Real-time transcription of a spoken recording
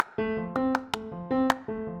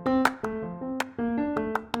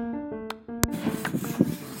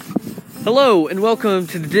Hello and welcome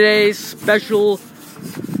to today's special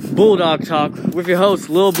Bulldog Talk with your host,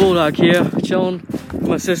 Lil Bulldog here, chilling with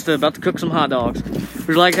my sister, about to cook some hot dogs. Would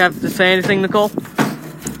you like to have to say anything, Nicole?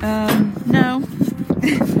 No.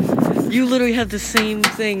 You literally have the same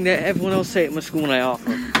thing that everyone else say at my school when I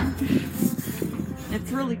offer.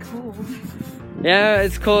 It's really cold. Yeah,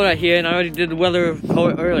 it's cold out here and I already did the weather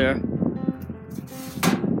report earlier.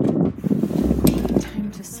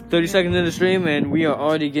 30 seconds in the stream and we are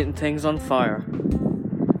already getting things on fire.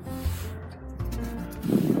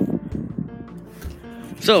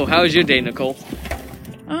 So, how was your day, Nicole?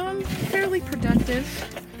 Fairly productive.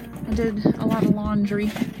 I did a lot of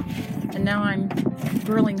laundry, and now I'm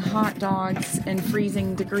grilling hot dogs in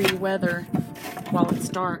freezing degree weather while it's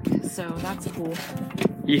dark, so that's cool.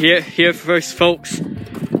 You hear first, folks.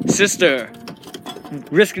 Sister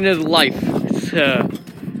risking his life to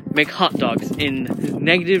make hot dogs in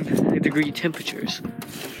 -degree temperatures.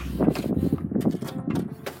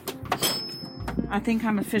 I think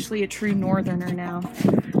I'm officially a true northerner now.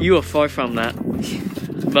 You are far from that.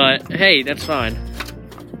 But hey, that's fine.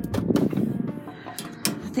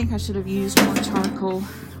 I think I should have used more charcoal.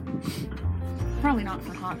 Probably not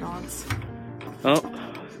for hot dogs. Oh.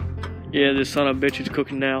 Yeah, this son of a bitch is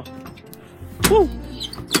cooking now. Woo!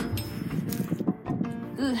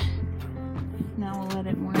 Ugh. Now we'll let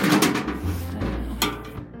it warm up.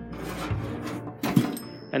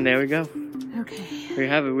 And there we go. Okay. There you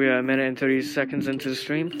have it. We are a minute and 30 seconds into the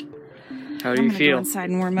stream. How do you I'm gonna feel? go inside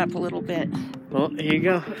and warm up a little bit. Well, here you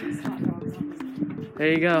go. Put these hot dogs on. There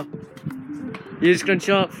you go. You're just gonna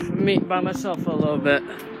chill out for me by myself for a little bit.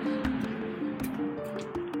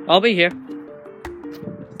 I'll be here.